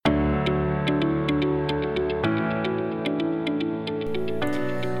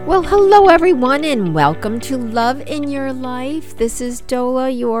Well, hello everyone, and welcome to Love in Your Life. This is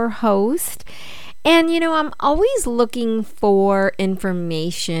Dola, your host. And I'm always looking for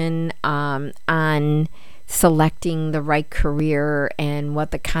information on selecting the right career and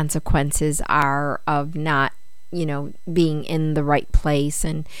what the consequences are of not being in the right place,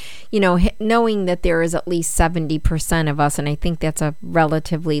 and knowing that there is at least 70% of us, and I think that's a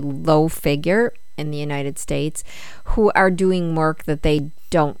relatively low figure in the United States, who are doing work that they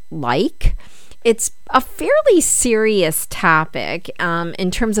don't like. It's a fairly serious topic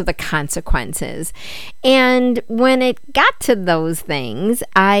in terms of the consequences. And when it got to those things,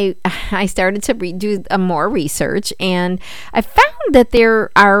 I started to do more research, and I found that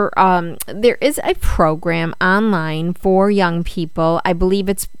there is a program online for young people. I believe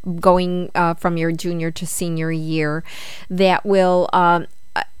it's going from your junior to senior year that will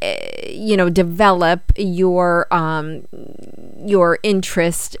develop your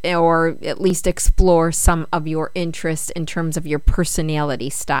interest, or at least explore some of your interests in terms of your personality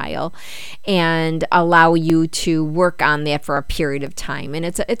style, and allow you to work on that for a period of time. And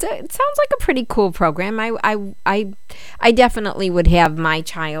it sounds like a pretty cool program. I definitely would have my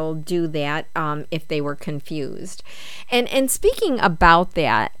child do that if they were confused. And speaking about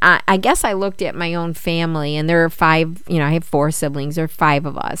that, I guess I looked at my own family, and there are five. I have four siblings. There are five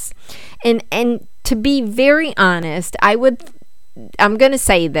of us. And to be very honest, I'm going to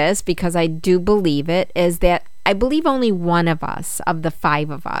say this because I do believe it, is that I believe only one of us, of the five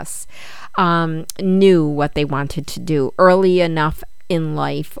of us, knew what they wanted to do early enough in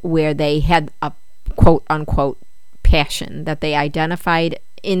life where they had a quote unquote passion that they identified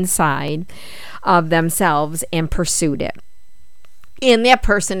inside of themselves and pursued it. And that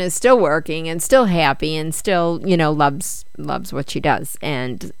person is still working and still happy and still, loves what she does.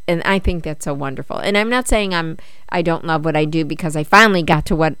 And I think that's so wonderful. And I'm not saying I don't love what I do, because I finally got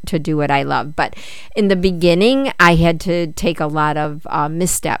to do what I love. But in the beginning, I had to take a lot of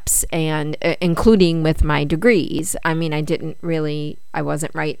missteps, and including with my degrees. I mean, I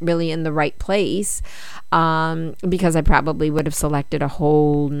wasn't really in the right place, because I probably would have selected a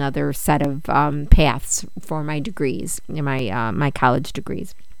whole nother set of paths for my degrees, my college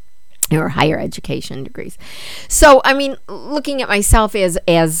degrees, or higher education degrees. So, I mean, looking at myself as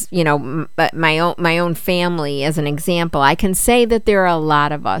my own family as an example, I can say that there are a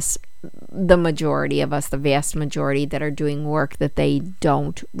lot of us, the majority of us, the vast majority, that are doing work that they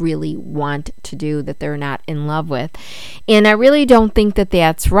don't really want to do, that they're not in love with. And I really don't think that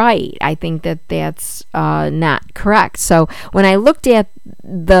that's right. I think that that's not correct. So when I looked at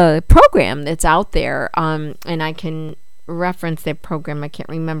the program that's out there, and I can reference that program, I can't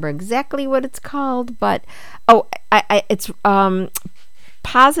remember exactly what it's called, but it's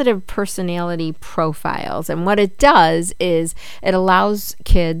Positive Personality Profiles. And what it does is it allows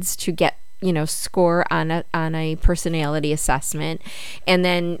kids to get score on a personality assessment, and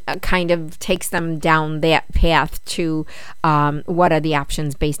then kind of takes them down that path to what are the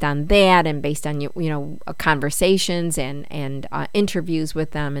options based on that, and based on conversations and interviews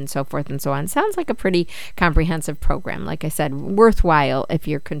with them, and so forth and so on. Sounds like a pretty comprehensive program. Like I said, worthwhile if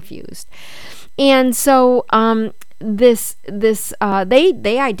you're confused. And so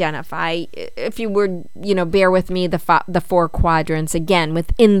they identify, if you were, bear with me, the four quadrants. Again,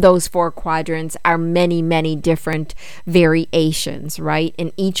 within those four quadrants are many, many different variations, right?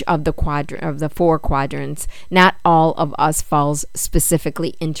 In each of the four quadrants, not all of us falls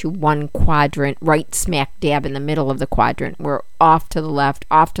specifically into one quadrant, right smack dab in the middle of the quadrant. We're off to the left,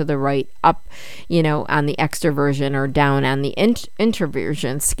 off to the right, up, on the extroversion, or down on the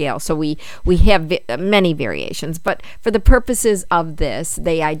introversion scale. So we have many variations, but for the purposes of this,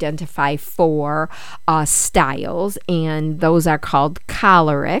 they identify four styles, and those are called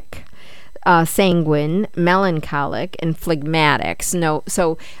choleric, sanguine, melancholic, and phlegmatic.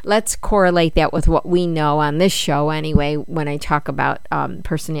 So let's correlate that with what we know on this show anyway when I talk about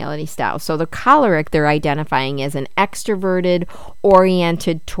personality styles. So the choleric, they're identifying as an extroverted,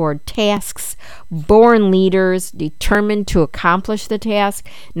 oriented toward tasks, born leaders, determined to accomplish the task,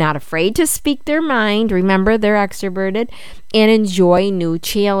 not afraid to speak their mind. Remember, they're extroverted, and enjoy new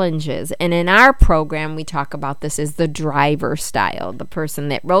challenges. And in our program, we talk about this as the driver style, the person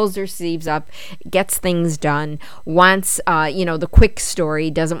that rolls their sleeves up, gets things done, wants, the quick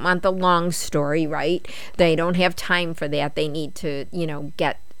story, doesn't want the long story, right? They don't have time for that. They need to,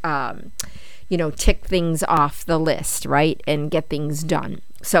 get, tick things off the list, right? And get things done.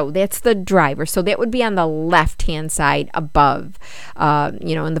 So that's the driver. So that would be on the left-hand side above,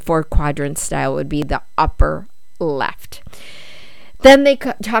 in the four quadrant style would be the upper left. Then they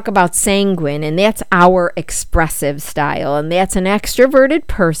talk about sanguine, and that's our expressive style. And that's an extroverted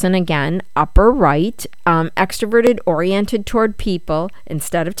person, again, upper right, extroverted, oriented toward people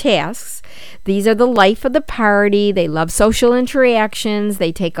instead of tasks. These are the life of the party. They love social interactions.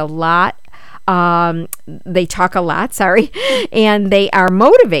 They take a lot. They talk a lot, and they are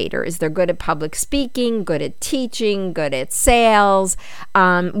motivators. They're good at public speaking, good at teaching, good at sales.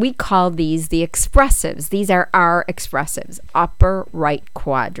 We call these the expressives. These are our expressives, upper right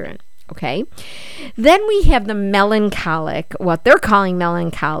quadrant. Okay. Then we have the melancholic, what they're calling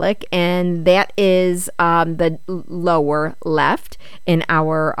melancholic, and that is the lower left in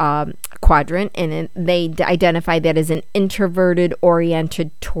our quadrant, and they identify that as an introverted,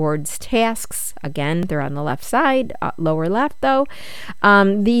 oriented towards tasks. Again, they're on the left side, lower left though.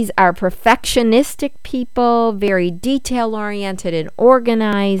 These are perfectionistic people, very detail-oriented and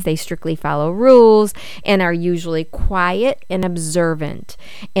organized. They strictly follow rules and are usually quiet and observant.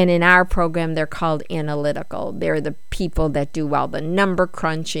 And in our program, they're called analytical. They're the people that do all the number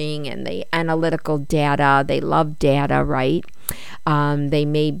crunching and the analytical data. They love data, right? They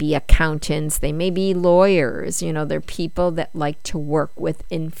may be accountants, they may be lawyers, they're people that like to work with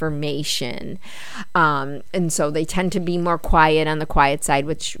information. And so they tend to be more quiet on the quiet side,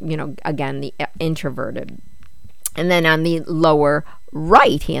 which, again, the introverted. And then on the lower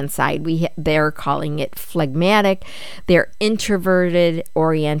right hand side, they're calling it phlegmatic. They're introverted,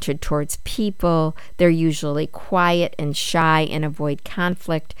 oriented towards people. They're usually quiet and shy and avoid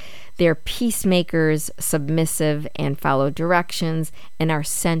conflict. They're peacemakers, submissive, and follow directions, and are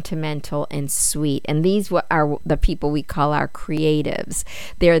sentimental and sweet. And these are the people we call our creatives.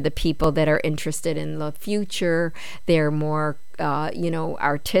 They're the people that are interested in the future. They're more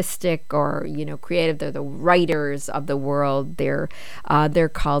artistic or, creative. They're the writers of the world. They're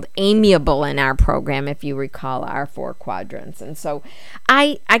called amiable in our program, if you recall our 4 quadrants. And so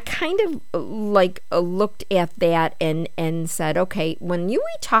I kind of looked at that and said, okay, when we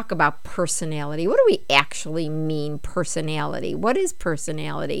talk about personality, what do we actually mean personality? What is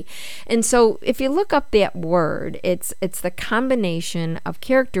personality? And so if you look up that word, it's the combination of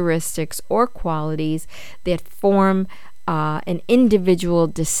characteristics or qualities that form an individual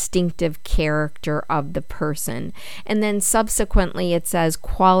distinctive character of the person. And then subsequently it says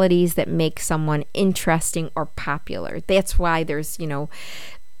qualities that make someone interesting or popular. That's why there's,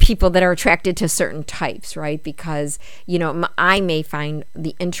 people that are attracted to certain types, right? Because, I may find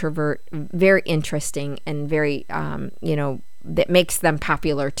the introvert very interesting and very, that makes them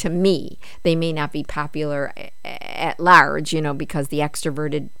popular to me. They may not be popular at large, because the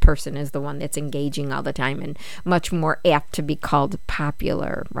extroverted person is the one that's engaging all the time and much more apt to be called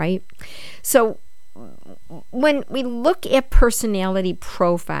popular, right? So when we look at personality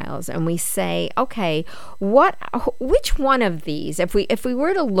profiles and we say, okay, which one of these, if we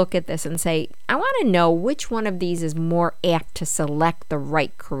were to look at this and say, I want to know which one of these is more apt to select the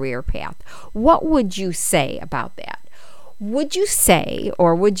right career path, what would you say about that? Would you say,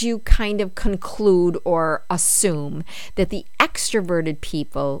 or would you kind of conclude or assume that the extroverted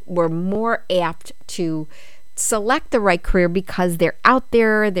people were more apt to select the right career because they're out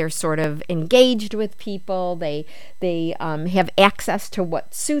there, they're sort of engaged with people, they have access to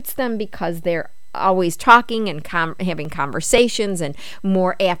what suits them because they're always talking and having conversations and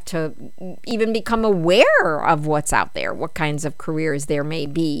more apt to even become aware of what's out there, what kinds of careers there may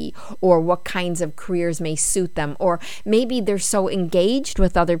be, or what kinds of careers may suit them, or maybe they're so engaged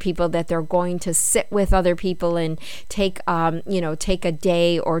with other people that they're going to sit with other people and take a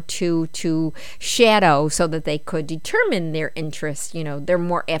day or two to shadow so that they could determine their interests. They're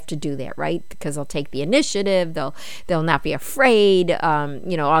more apt to do that, right? Because they'll take the initiative, they'll not be afraid,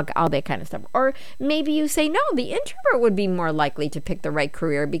 all that kind of stuff. Or maybe you say, no, the introvert would be more likely to pick the right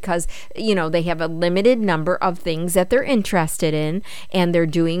career because, they have a limited number of things that they're interested in, and they're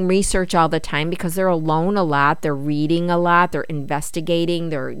doing research all the time because they're alone a lot, they're reading a lot, they're investigating,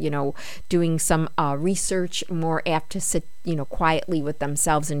 they're, doing some research, more apt to sit, quietly with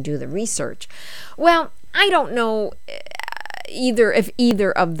themselves and do the research. Well, I don't know if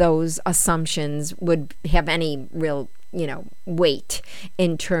either of those assumptions would have any real weight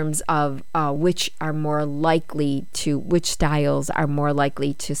in terms of which styles are more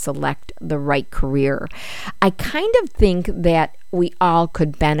likely to select the right career. I kind of think that we all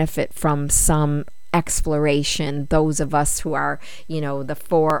could benefit from some exploration, those of us who are, the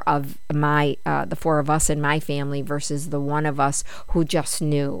four of us in my family versus the one of us who just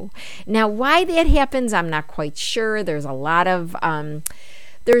knew. Now, why that happens, I'm not quite sure. There's a lot of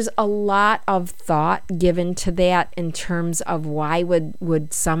there's a lot of thought given to that in terms of why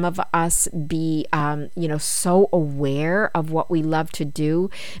would some of us be, so aware of what we love to do.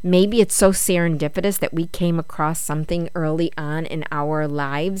 Maybe it's so serendipitous that we came across something early on in our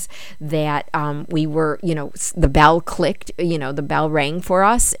lives that we were, the bell clicked, the bell rang for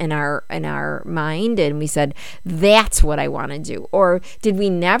us in our mind, and we said, that's what I want to do. Or did we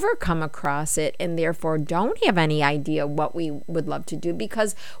never come across it and therefore don't have any idea what we would love to do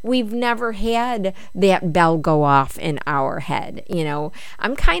because we've never had that bell go off in our head?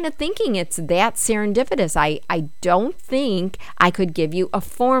 I'm kind of thinking it's that serendipitous. I don't think I could give you a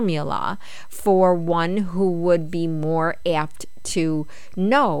formula for one who would be more apt to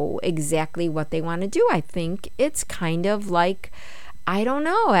know exactly what they want to do. I think it's kind of like, I don't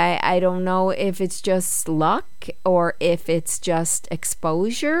know. I don't know if it's just luck or if it's just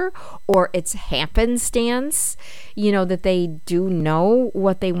exposure or it's happenstance, that they do know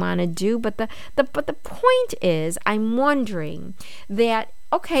what they want to do. But the point is, I'm wondering that,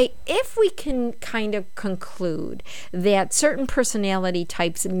 okay, if we can kind of conclude that certain personality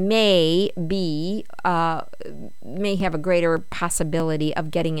types may have a greater possibility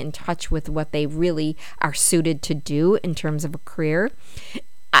of getting in touch with what they really are suited to do in terms of a career,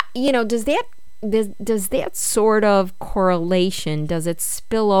 does that sort of correlation, does it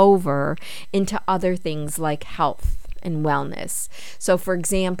spill over into other things like health and wellness? So, for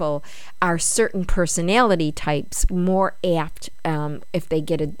example, are certain personality types more apt, if they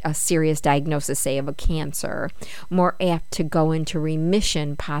get a serious diagnosis, say, of a cancer, more apt to go into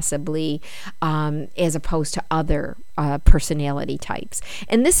remission possibly, as opposed to other personality types?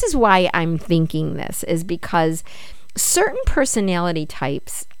 And this is why I'm thinking this, is because certain personality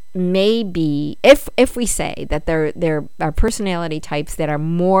types may be, if we say that there are personality types that are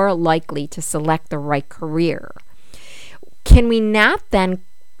more likely to select the right career, can we not then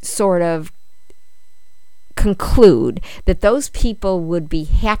sort of conclude that those people would be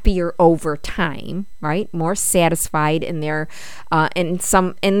happier over time, right? More satisfied in their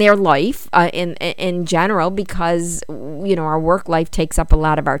in their life in general, because our work life takes up a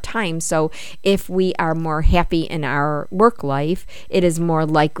lot of our time. So if we are more happy in our work life, it is more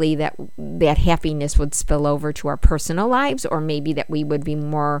likely that happiness would spill over to our personal lives, or maybe that we would be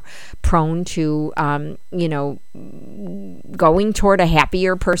more prone to going toward a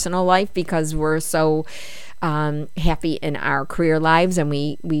happier personal life because we're so happy in our career lives, and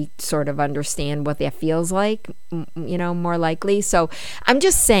we sort of understand what that feels like, more likely. So I'm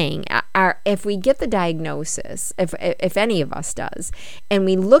just saying, if we get the diagnosis, if any of us does, and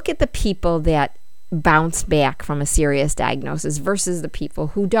we look at the people that bounce back from a serious diagnosis versus the people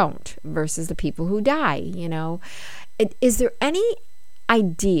who don't, versus the people who die, is there any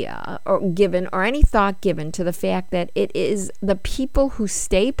idea or any thought given to the fact that it is the people who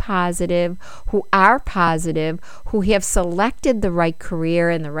stay positive, who are positive, who have selected the right career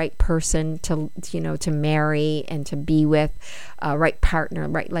and the right person to marry and to be with, right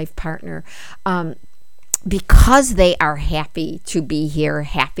life partner, because they are happy to be here,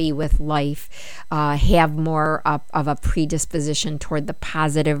 happy with life, have more of a predisposition toward the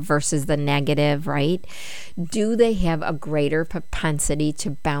positive versus the negative, right? Do they have a greater propensity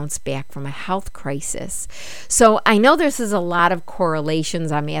to bounce back from a health crisis? So I know this is a lot of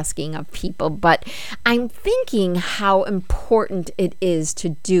correlations I'm asking of people, but I'm thinking how important it is to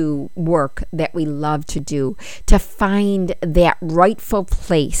do work that we love to do, to find that rightful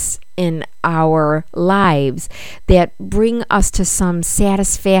place in our lives that bring us to some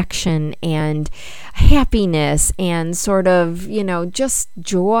satisfaction and happiness and sort of, just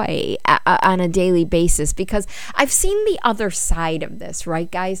joy on a daily basis. Because I've seen the other side of this,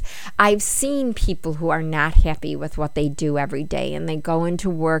 right, guys? I've seen people who are not happy with what they do every day, and they go into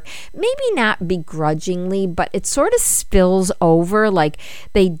work, maybe not begrudgingly, but it sort of spills over, like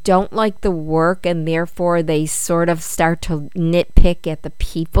they don't like the work, and therefore they sort of start to nitpick at the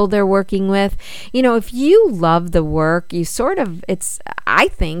people they're working with. If you love the work, I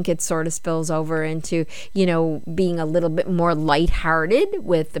think it sort of spills over into, being a little bit more lighthearted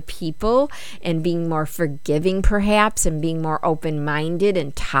with the people and being more forgiving perhaps, and being more open-minded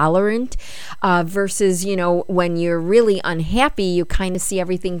and tolerant, versus, when you're really unhappy, you kind of see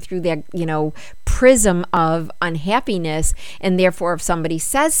everything through that, prism of unhappiness, and therefore if somebody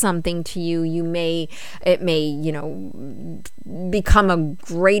says something to you, it may become a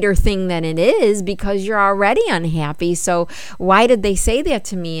greater thing than it is because you're already unhappy. So why did they say that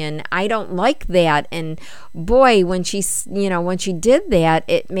to me? And I don't like that. And boy, when she did that,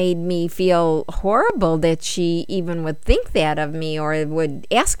 it made me feel horrible that she even would think that of me or would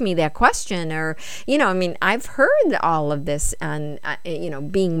ask me that question. Or, I've heard all of this and,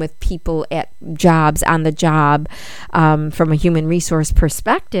 being with people at jobs, on the job, from a human resource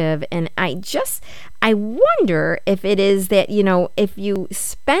perspective. And I wonder if it is that, if you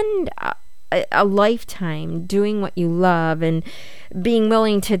spend a lifetime doing what you love and being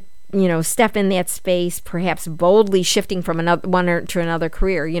willing to, step in that space, perhaps boldly shifting from another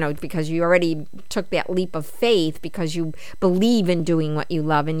career, because you already took that leap of faith because you believe in doing what you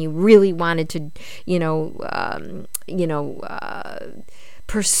love and you really wanted to,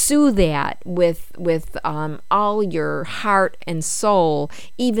 pursue that with all your heart and soul,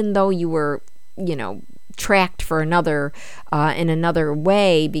 even though you were, tracked for another in another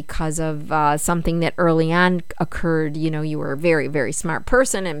way because of something that early on occurred. You were a very, very smart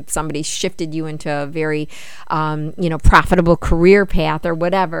person and somebody shifted you into a very profitable career path or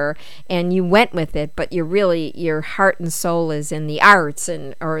whatever, and you went with it, but your heart and soul is in the arts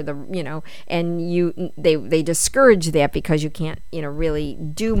and they discourage that because you can't really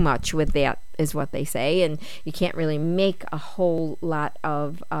do much with that, is what they say, and you can't really make a whole lot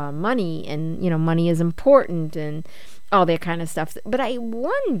of money, and money is important and all that kind of stuff. But I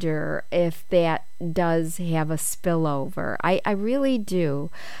wonder if that does have a spillover. I really do.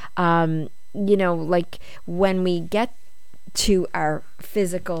 Like when we get to our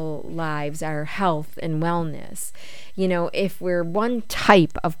physical lives, our health and wellness, if we're one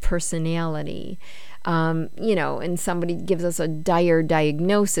type of personality, and somebody gives us a dire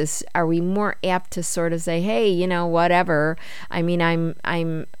diagnosis, are we more apt to sort of say, hey, whatever. I mean, I'm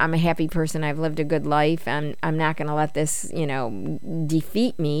a happy person. I've lived a good life, and I'm not going to let this,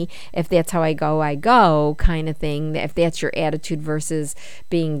 defeat me. If that's how I go kind of thing. If that's your attitude versus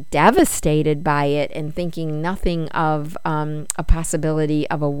being devastated by it and thinking nothing of a possibility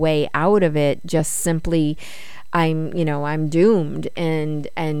of a way out of it, just simply I'm doomed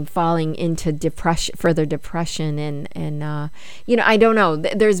and falling into further depression and I don't know.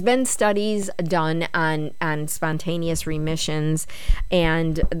 There's been studies done on spontaneous remissions,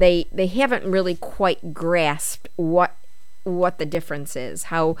 and they haven't really quite grasped what the difference is,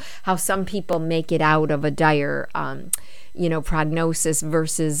 how some people make it out of a dire prognosis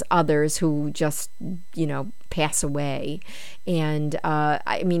versus others who just pass away. And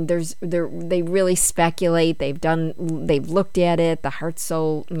they really speculate. They've looked at it, the heart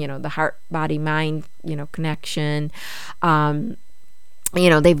soul, the heart body mind connection.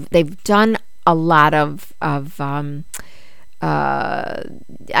 They've done a lot of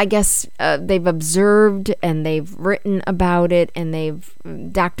I guess they've observed and they've written about it,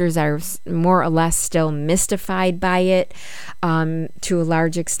 and doctors are more or less still mystified by it to a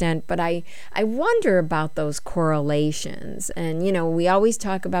large extent. But I wonder about those correlations. And we always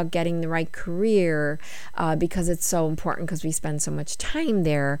talk about getting the right career because it's so important because we spend so much time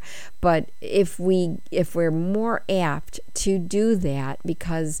there. But if we're more apt to do that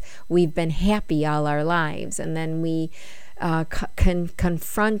because we've been happy all our lives, and then we can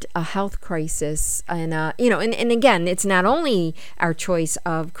confront a health crisis, and and again, it's not only our choice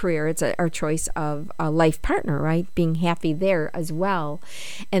of career, it's our choice of a life partner, right? Being happy there as well,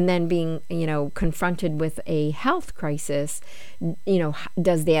 and then being confronted with a health crisis.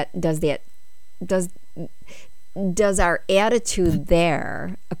 Does our attitude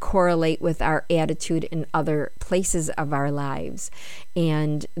there correlate with our attitude in other places of our lives,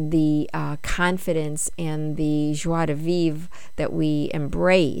 and the confidence and the joie de vivre that we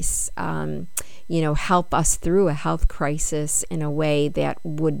embrace, help us through a health crisis in a way that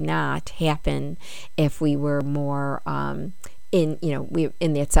would not happen if we were more in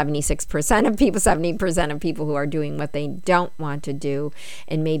that 76% of people, 70% of people who are doing what they don't want to do,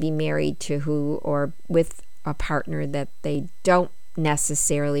 and maybe married to or with a partner that they don't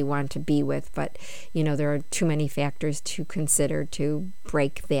necessarily want to be with, but there are too many factors to consider to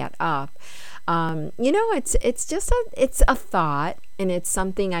break that up. It's just a thought, and it's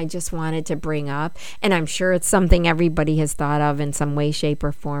something I just wanted to bring up, and I'm sure it's something everybody has thought of in some way, shape,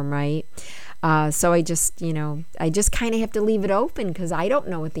 or form, right? So I just kind of have to leave it open because I don't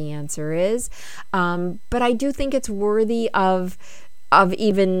know what the answer is, but I do think it's worthy of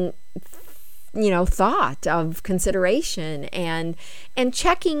even thought, of consideration, and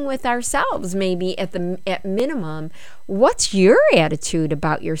checking with ourselves, maybe at minimum, what's your attitude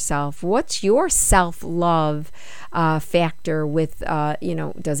about yourself? What's your self-love factor with,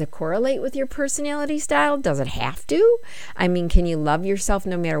 does it correlate with your personality style? Does it have to? I mean, can you love yourself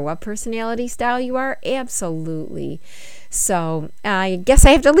no matter what personality style you are? Absolutely. So I guess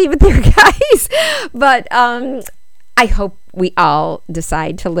I have to leave it there, guys. But I hope we all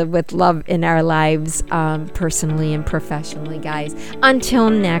decide to live with love in our lives, personally and professionally, guys. Until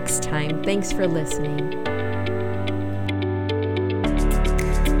next time, thanks for listening.